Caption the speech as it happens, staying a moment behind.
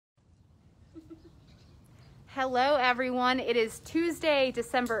Hello everyone, it is Tuesday,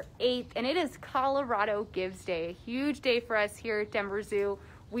 December 8th, and it is Colorado Gives Day, a huge day for us here at Denver Zoo.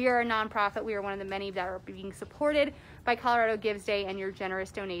 We are a nonprofit. We are one of the many that are being supported by Colorado Gives Day and your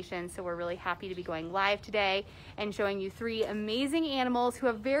generous donations, so we're really happy to be going live today and showing you three amazing animals who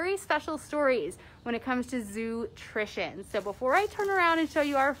have very special stories when it comes to zootrition. So before I turn around and show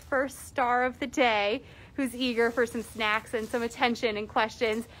you our first star of the day, who's eager for some snacks and some attention and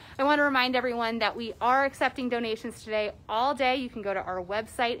questions, I want to remind everyone that we are accepting donations today all day. You can go to our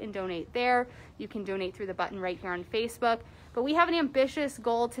website and donate there. You can donate through the button right here on Facebook. But we have an ambitious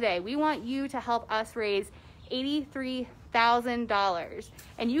goal today. We want you to help us raise $83,000.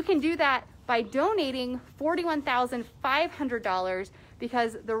 And you can do that by donating $41,500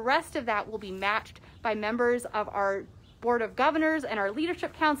 because the rest of that will be matched by members of our Board of Governors and our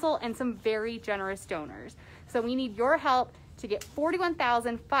Leadership Council and some very generous donors. So we need your help to get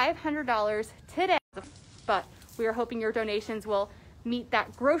 $41,500 today, but we are hoping your donations will meet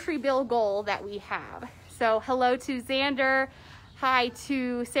that grocery bill goal that we have. So hello to Xander, hi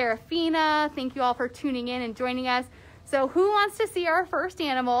to Serafina, thank you all for tuning in and joining us. So who wants to see our first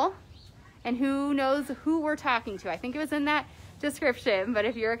animal and who knows who we're talking to? I think it was in that description, but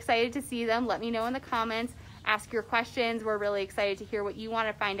if you're excited to see them, let me know in the comments. Ask your questions. We're really excited to hear what you want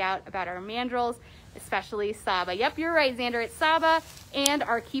to find out about our mandrills, especially Saba. Yep, you're right, Xander. It's Saba and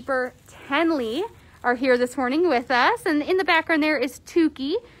our keeper, Tenley, are here this morning with us. And in the background there is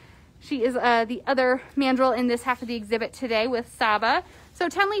Tuki. She is the other mandrill in this half of the exhibit today with Saba. So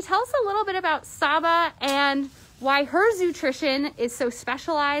Tenley, tell us a little bit about Saba and why her zootrition is so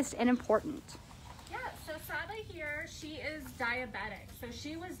specialized and important. Yeah, so Saba here, she is diabetic. So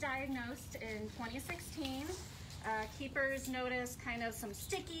she was diagnosed in 2016. Keepers noticed kind of some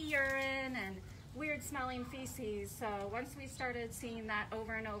sticky urine and weird smelling feces. So once we started seeing that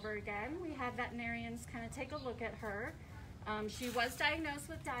over and over again, we had veterinarians kind of take a look at her. She was diagnosed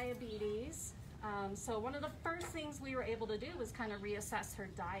with diabetes. So one of the first things we were able to do was kind of reassess her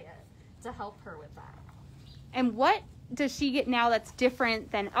diet to help her with that. And what does she get now that's different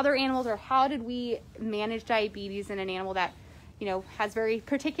than other animals, or how did we manage diabetes in an animal that, you know, has very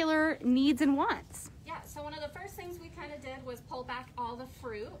particular needs and wants? Yeah, so one of the first things we kind of did was pull back all the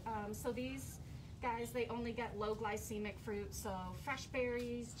fruit. So these guys, they only get low glycemic fruit, so fresh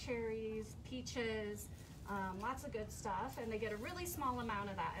berries, cherries, peaches, lots of good stuff, and they get a really small amount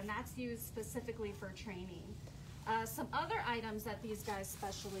of that, and that's used specifically for training. Some other items that these guys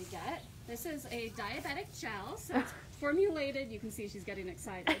specially get, this is a diabetic gel, so it's formulated, you can see she's getting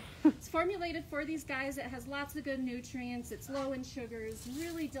excited. It's formulated for these guys. It has lots of good nutrients. It's low in sugars,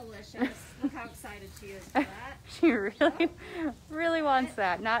 really delicious. Look how excited she is for that. She really wants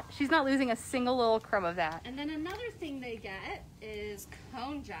that. She's not losing a single little crumb of that. And then another thing they get is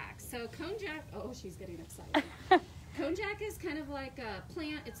cone jack. So cone jack, oh, she's getting excited. Cone jack is kind of like a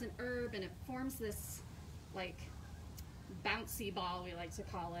plant. It's an herb, and it forms this like bouncy ball, we like to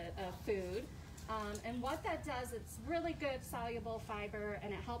call it, of food. And what that does, it's really good soluble fiber,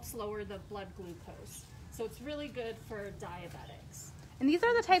 and it helps lower the blood glucose. So it's really good for diabetics. And these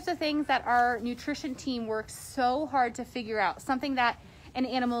are the types of things that our nutrition team works so hard to figure out. Something that an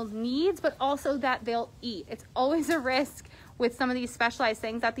animal needs, but also that they'll eat. It's always a risk with some of these specialized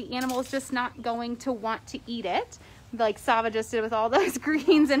things that the animal is just not going to want to eat it. Like Saba just did with all those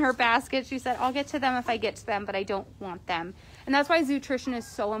greens in her basket. She said, I'll get to them if I get to them, but I don't want them. And that's why zootrition is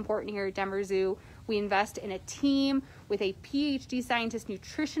so important here at Denver Zoo. We invest in a team with a PhD scientist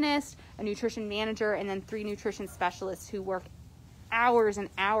nutritionist, a nutrition manager, and then 3 nutrition specialists who work hours and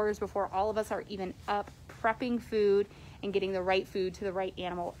hours before all of us are even up prepping food and getting the right food to the right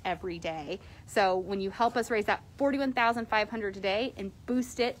animal every day. So when you help us raise that $41,500 today and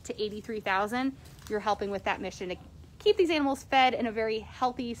boost it to $83,000, you're helping with that mission to keep these animals fed in a very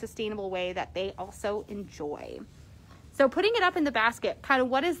healthy, sustainable way that they also enjoy. So putting it up in the basket, kind of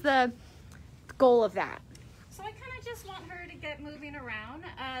what is the goal of that? So I kind of just want her to get moving around.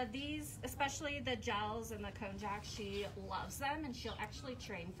 These, especially the gels and the cone jack, she loves them and she'll actually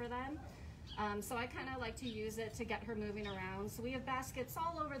train for them. So I kind of like to use it to get her moving around. So we have baskets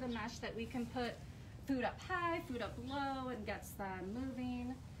all over the mesh that we can put food up high, food up low, and gets them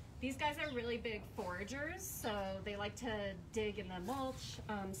moving. These guys are really big foragers, so they like to dig in the mulch.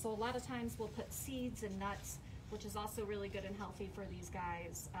 So a lot of times we'll put seeds and nuts, which is also really good and healthy for these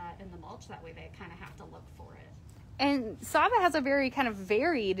guys in the mulch. That way they kind of have to look for it. And Saba has a very kind of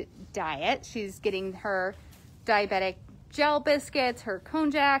varied diet. She's getting her diabetic gel biscuits, her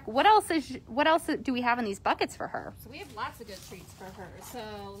cone jack. What else do we have in these buckets for her? So we have lots of good treats for her.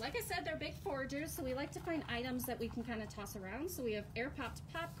 So like I said, they're big foragers, so we like to find items that we can kind of toss around. So we have air popped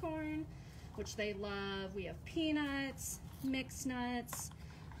popcorn, which they love. We have peanuts, mixed nuts,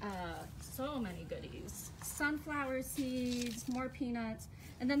 so many goodies. Sunflower seeds, more peanuts.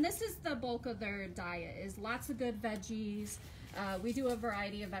 And then this is the bulk of their diet, is lots of good veggies. We do a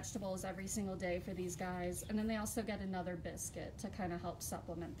variety of vegetables every single day for these guys. And then they also get another biscuit to kind of help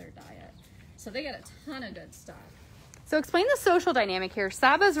supplement their diet. So they get a ton of good stuff. So explain the social dynamic here.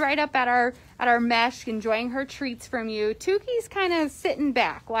 Saba's right up at our mesh, enjoying her treats from you. Tuki's kind of sitting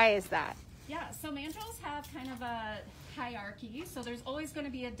back. Why is that? Yeah, so mandrills have kind of a hierarchy. So there's always going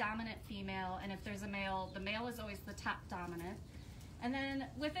to be a dominant female, and if there's a male, the male is always the top dominant. And then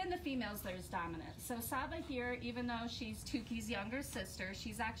within the females, there's dominant. So Saba here, even though she's Tuki's younger sister,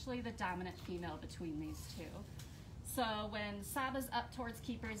 she's actually the dominant female between these two. So when Saba's up towards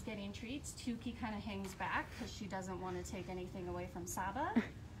keepers getting treats, Tuki kind of hangs back because she doesn't want to take anything away from Saba.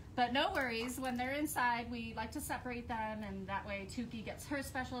 But no worries, when they're inside, we like to separate them, and that way Tuki gets her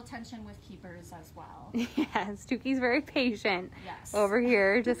special attention with keepers as well. Yes, Tuki's very patient. Yes. Over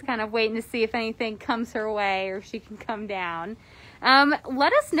here, just kind of waiting to see if anything comes her way or if she can come down.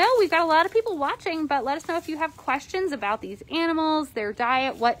 Let us know. We've got a lot of people watching, but let us know if you have questions about these animals, their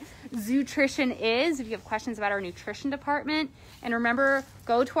diet, what zootrition is, if you have questions about our nutrition department. And remember,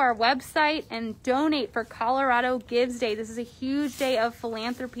 go to our website and donate for Colorado Gives Day. This is a huge day of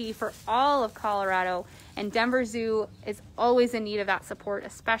philanthropy for all of Colorado, and Denver Zoo is always in need of that support,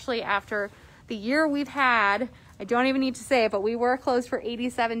 especially after the year we've had. I don't even need to say it, but we were closed for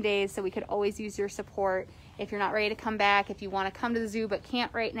 87 days, so we could always use your support. If you're not ready to come back, if you want to come to the zoo but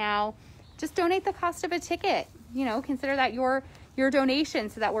can't right now, just donate the cost of a ticket. You know, consider that your donation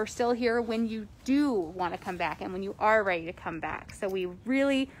so that we're still here when you do want to come back and when you are ready to come back. So we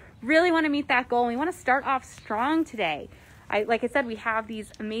really, really want to meet that goal. We want to start off strong today. Like I said, we have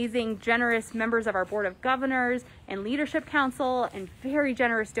these amazing, generous members of our Board of Governors and Leadership Council and very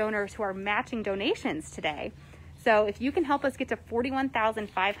generous donors who are matching donations today. So if you can help us get to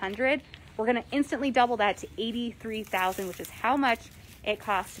 41,500, we're going to instantly double that to 83,000, which is how much it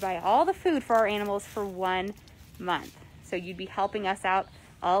costs to buy all the food for our animals for 1 month. So you'd be helping us out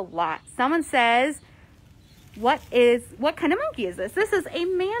a lot. Someone says, what kind of monkey is this? This is a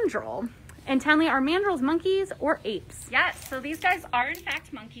mandrill. And tell me, are mandrills monkeys or apes? Yes, so these guys are in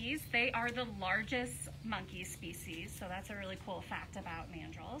fact monkeys. They are the largest monkey species, so that's a really cool fact about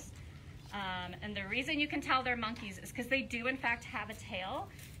mandrills. And the reason you can tell they're monkeys is because they do in fact have a tail.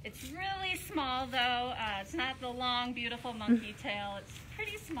 It's really small though. It's not the long, beautiful monkey tail. It's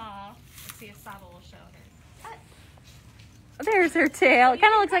pretty small. Let's see if Saba will show her. There's her tail. It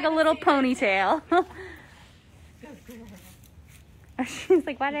kind of looks like a little ponytail. She's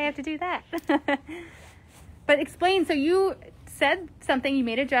like, why did I have to do that? But explain, so you said something, you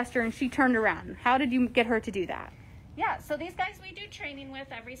made a gesture, and she turned around. How did you get her to do that? Yeah, so these guys we do training with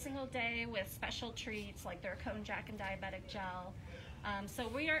every single day with special treats like their cone jack and diabetic gel. So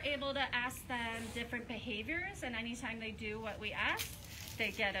we are able to ask them different behaviors, and anytime they do what we ask, they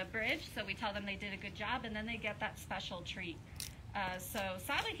get a bridge. So we tell them they did a good job, and then they get that special treat. So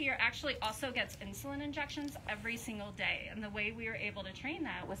Saba here actually also gets insulin injections every single day, and the way we were able to train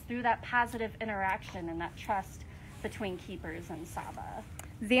that was through that positive interaction and that trust between keepers and Saba.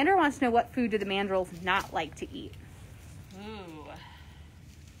 Xander wants to know, what food do the mandrills not like to eat? Ooh,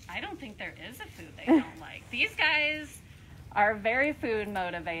 I don't think there is a food they don't like. These guys are very food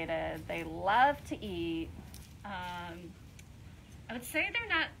motivated. They love to eat. I would say they're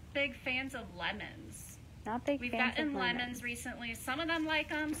not big fans of lemons. Not big We've fans gotten of lemons recently. Some of them like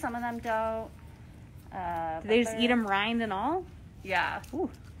them, some of them don't. Do they just eat them rind and all? Yeah. Ooh.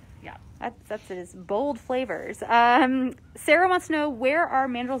 Yeah. That's it. Bold flavors. Sarah wants to know, where are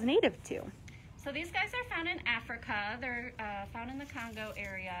mandrills native to? So these guys are found in Africa. They're found in the Congo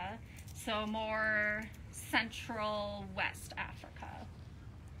area, so more central West Africa.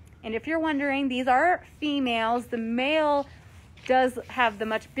 And if you're wondering, these are females. The male does have the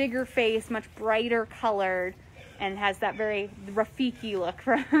much bigger face, much brighter colored, and has that very Rafiki look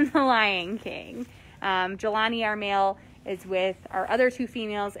from The Lion King. Jelani, our male, is with our other two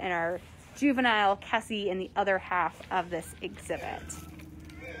females, and our juvenile, Kessie, in the other half of this exhibit.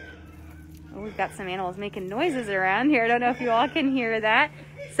 Oh, we've got some animals making noises around here. I don't know if you all can hear that.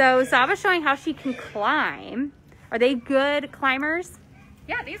 So Saba's showing how she can climb. Are they good climbers?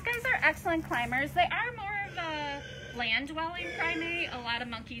 Yeah, these guys are excellent climbers. They are more of a land-dwelling primate. A lot of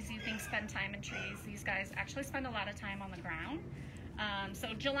monkeys you think spend time in trees. These guys actually spend a lot of time on the ground. So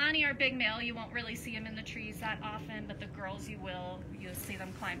Jelani, our big male, you won't really see him in the trees that often, but the girls you will. You'll see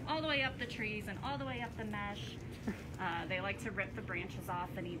them climb all the way up the trees and all the way up the mesh. They like to rip the branches off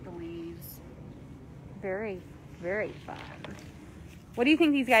and eat the leaves. Very, very fun. What do you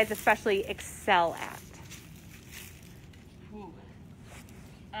think these guys especially excel at? Ooh.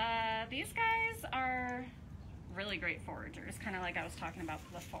 These guys are really great foragers, kind of like I was talking about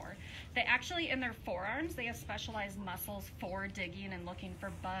before. They actually, in their forearms, they have specialized muscles for digging and looking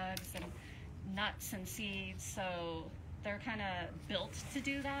for bugs and nuts and seeds, so they're kind of built to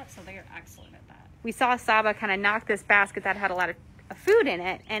do that, so they are excellent at that. We saw Saba kind of knock this basket that had a lot of food in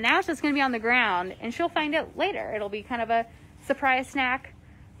it, and now it's just going to be on the ground, and she'll find it later. It'll be kind of a surprise snack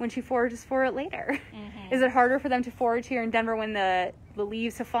when she forages for it later. Mm-hmm. Is it harder for them to forage here in Denver when the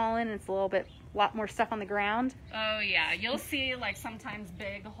leaves have fallen and it's a lot more stuff on the ground? Oh yeah, you'll see like sometimes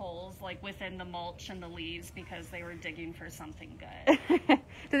big holes like within the mulch and the leaves because they were digging for something good.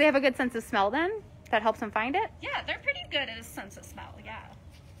 Do they have a good sense of smell then? That helps them find it? Yeah, they're pretty good at a sense of smell,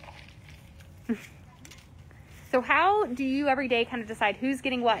 yeah. So how do you every day kind of decide who's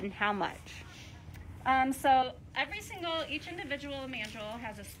getting what and how much? So each individual mandrill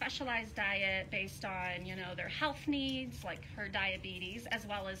has a specialized diet based on, their health needs, like her diabetes, as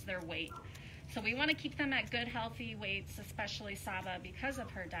well as their weight. So we want to keep them at good, healthy weights, especially Saba, because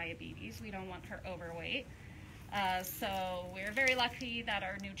of her diabetes. We don't want her overweight. So we're very lucky that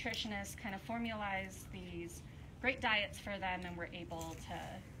our nutritionists kind of formalize these great diets for them, and we're able to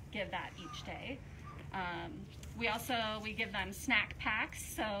give that each day. We give them snack packs,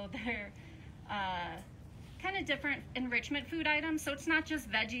 so they're kind of different enrichment food items. So it's not just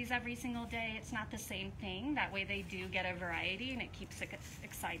veggies every single day. It's not the same thing. That way they do get a variety, and it keeps it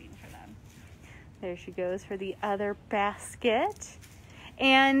exciting for them. There she goes for the other basket.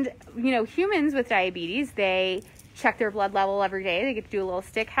 And, humans with diabetes, they check their blood level every day. They get to do a little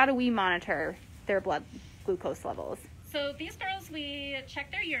stick. How do we monitor their blood glucose levels? So these girls, we check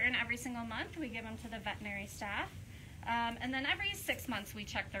their urine every single month. We give them to the veterinary staff. And then every 6 months, we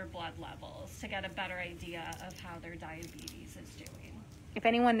check their blood levels to get a better idea of how their diabetes is doing. If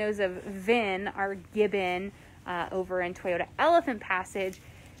anyone knows of Vin, our gibbon over in Toyota Elephant Passage,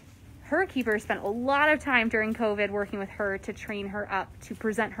 her keeper spent a lot of time during COVID working with her to train her up to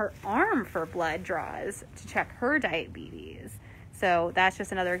present her arm for blood draws to check her diabetes. So that's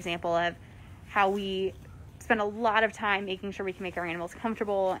just another example of how we spend a lot of time making sure we can make our animals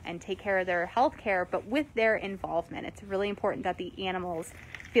comfortable and take care of their health care, but with their involvement. It's really important that the animals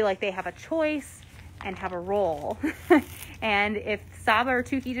feel like they have a choice and have a role. And if Saba or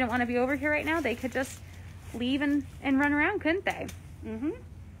Tuki didn't want to be over here right now, they could just leave and run around, couldn't they? Mm-hmm.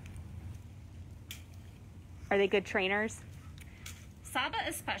 Are they good trainers? Saba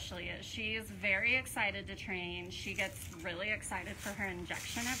especially is. She is very excited to train. She gets really excited for her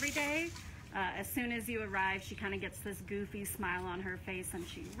injection every day. As soon as you arrive, she kind of gets this goofy smile on her face, and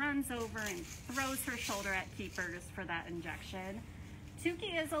she runs over and throws her shoulder at keepers for that injection.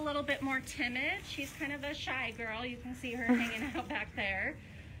 Tuki is a little bit more timid. She's kind of a shy girl. You can see her hanging out back there.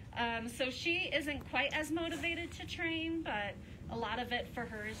 So she isn't quite as motivated to train, but a lot of it for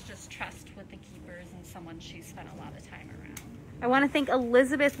her is just trust with the keepers and someone she's spent a lot of time around. I want to thank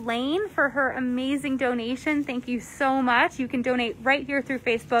Elizabeth Lane for her amazing donation. Thank you so much. You can donate right here through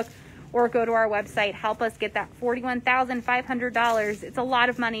Facebook or go to our website. Help us get that $41,500. It's a lot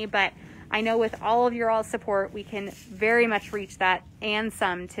of money, but I know with all of your all's support, we can very much reach that and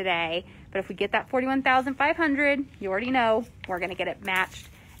some today. But if we get that $41,500, you already know we're going to get it matched,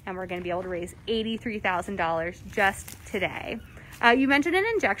 and we're going to be able to raise $83,000 just today. You mentioned an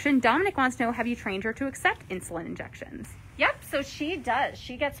injection. Dominic wants to know, have you trained her to accept insulin injections? Yep, so she does.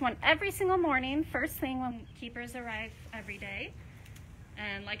 She gets one every single morning, first thing when keepers arrive every day.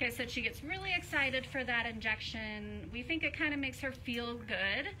 And like I said, she gets really excited for that injection. We think it kind of makes her feel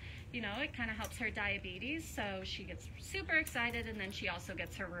good. It kind of helps her diabetes. So she gets super excited, and then she also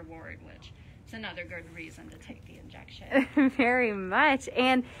gets her reward, which is another good reason to take the injection. Very much.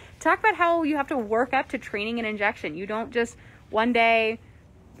 And talk about how you have to work up to training an injection. You don't just one day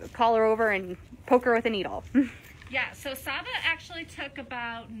call her over and poke her with a needle. Yeah, so Saba actually took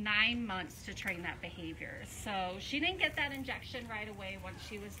about 9 months to train that behavior. So she didn't get that injection right away once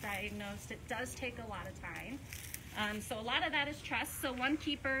she was diagnosed. It does take a lot of time. So a lot of that is trust. So one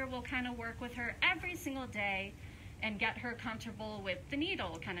keeper will kind of work with her every single day and get her comfortable with the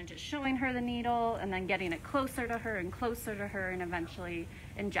needle, kind of just showing her the needle and then getting it closer to her and eventually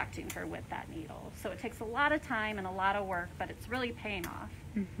injecting her with that needle. So it takes a lot of time and a lot of work, but it's really paying off.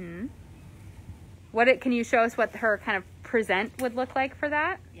 Mm-hmm. Can you show us what her kind of present would look like for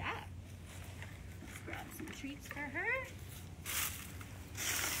that? Yeah. Let's grab some treats for her.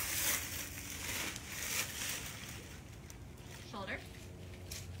 Shoulder.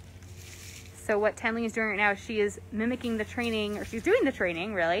 So what Tenley is doing right now, she is mimicking the training, or she's doing the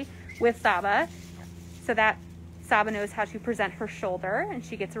training really, with Saba, so that Saba knows how to present her shoulder, and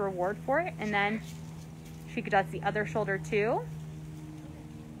she gets a reward for it. And then she does the other shoulder too.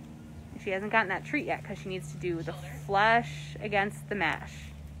 She hasn't gotten that treat yet because she needs to do the flesh against the mesh.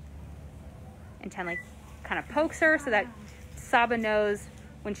 And Tenley kind of pokes her so that Saba knows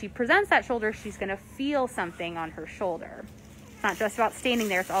when she presents that shoulder, she's going to feel something on her shoulder. It's not just about standing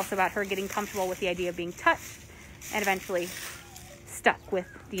there. It's also about her getting comfortable with the idea of being touched and eventually stuck with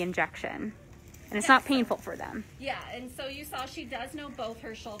the injection. And it's not painful for them. Yeah, and so you saw she does know both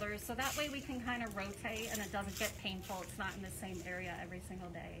her shoulders, so that way we can kind of rotate and it doesn't get painful. It's not in the same area every single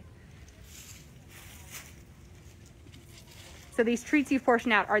day. So these treats you've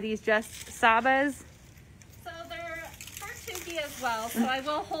portioned out, are these just Saba's? So they're for Tukey as well, so I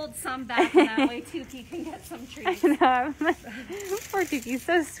will hold some back and that way Tukey can get some treats. I know. Poor Tukey's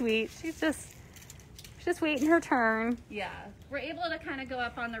so sweet. She's just waiting her turn. Yeah, we're able to kind of go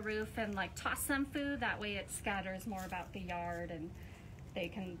up on the roof and like toss some food. That way it scatters more about the yard and they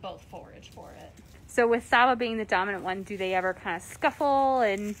can both forage for it. So with Saba being the dominant one, do they ever kind of scuffle?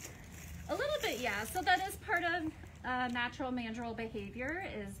 And a little bit, yeah. So that is part of natural mandrill behavior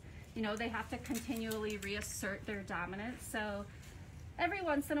is, you know, they have to continually reassert their dominance. So every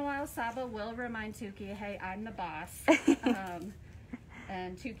once in a while, Saba will remind Tukey, hey, I'm the boss.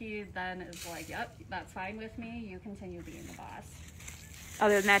 And Tukey then is like, yep, that's fine with me. You continue being the boss.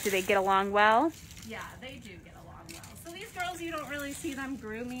 Other than that, do they get along well? Yeah, they do get along well. So these girls, you don't really see them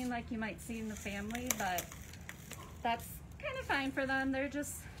grooming like you might see in the family, but that's kind of fine for them. They're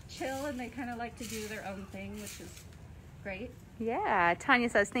just chill and they kind of like to do their own thing, which is great. Yeah, Tanya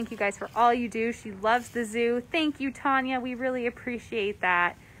says, thank you guys for all you do. She loves the zoo. Thank you, Tanya. We really appreciate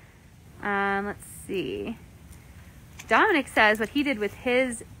that. Let's see. Dominic says what he did with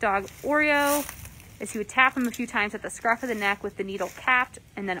his dog Oreo is he would tap him a few times at the scruff of the neck with the needle capped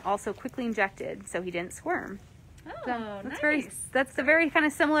and then also quickly injected so he didn't squirm. Oh, so nice. That's the very kind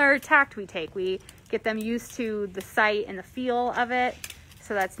of similar tact we take. We get them used to the sight and the feel of it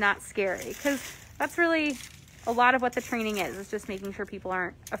so that's not scary, because that's really a lot of what the training is just making sure people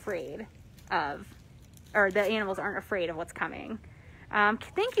aren't afraid of, or the animals aren't afraid of what's coming.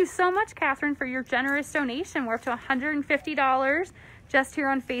 Thank you so much, Catherine, for your generous donation. We're up to $150 just here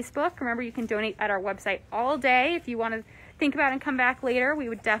on Facebook. Remember, you can donate at our website all day. If you want to think about it and come back later, we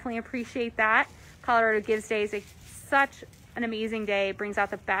would definitely appreciate that. Colorado Gives Day is such an amazing day. It brings out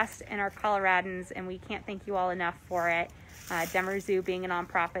the best in our Coloradans, and we can't thank you all enough for it. Denver Zoo, being a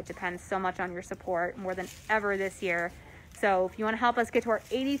nonprofit, depends so much on your support, more than ever this year. So if you want to help us get to our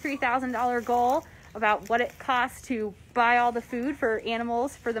 $83,000 goal about what it costs to buy all the food for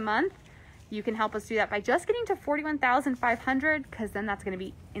animals for the month, you can help us do that by just getting to $41,500, because then that's going to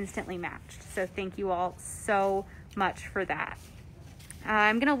be instantly matched. So thank you all so much for that.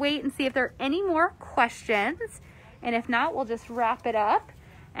 I'm going to wait and see if there are any more questions, and if not, we'll just wrap it up,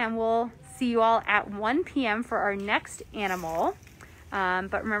 and we'll see you all at 1 p.m. for our next animal.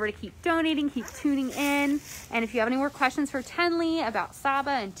 But remember to keep donating, keep tuning in, and if you have any more questions for Tenley about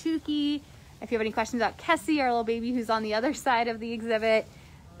Saba and Tukey, if you have any questions about Kessie, our little baby who's on the other side of the exhibit,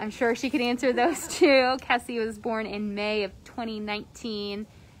 I'm sure she could answer those too. Kessie was born in May of 2019,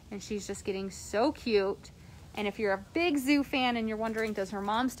 and she's just getting so cute. And if you're a big zoo fan and you're wondering, does her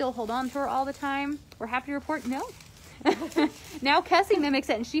mom still hold on to her all the time? We're happy to report, no. Now Kessie mimics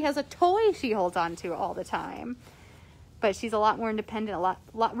it, and she has a toy she holds on to all the time. But she's a lot more independent, a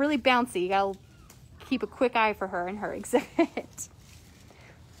lot really bouncy. You gotta keep a quick eye for her in her exhibit.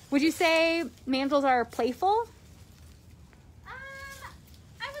 Would you say mandrills are playful?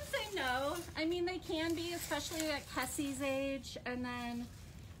 I would say no. I mean, they can be, especially at Kessie's age, and then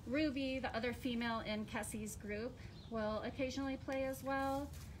Ruby, the other female in Kessie's group, will occasionally play as well.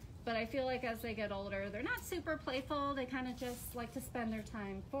 But I feel like as they get older, they're not super playful. They kind of just like to spend their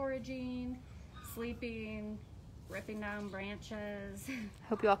time foraging, sleeping, ripping down branches.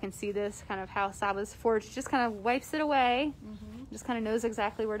 Hope you all can see this, kind of how Saba's forage just kind of wipes it away. Just kind of knows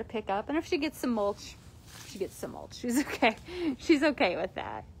exactly where to pick up. And if she gets some mulch, she gets some mulch. She's okay. She's okay with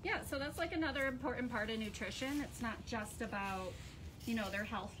that. Yeah, so that's like another important part of nutrition. It's not just about, you know, their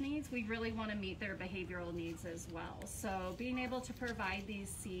health needs. We really want to meet their behavioral needs as well. So being able to provide these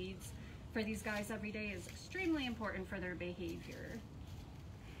seeds for these guys every day is extremely important for their behavior.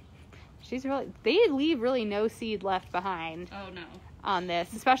 They leave really no seed left behind. Oh no. On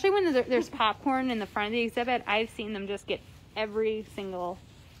this, especially when there's popcorn in the front of the exhibit. I've seen them just get every single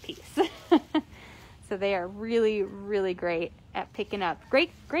piece. So they are really, really great at picking up.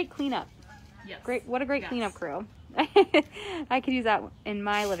 Great cleanup. Yes. What a great cleanup crew. I could use that in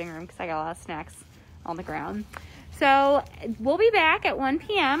my living room because I got a lot of snacks on the ground. So we'll be back at 1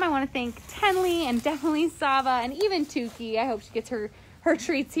 p.m. I want to thank Tenley and definitely Saba and even Tuki. I hope she gets her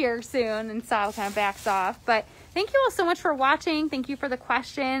treats here soon and Saba kind of backs off. But thank you all so much for watching. Thank you for the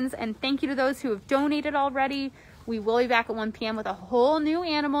questions, and thank you to those who have donated already. We will be back at 1 p.m. with a whole new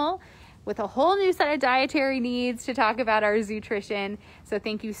animal, with a whole new set of dietary needs to talk about our zootrition. So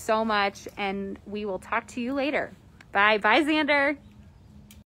thank you so much, and we will talk to you later. Bye. Bye, Xander.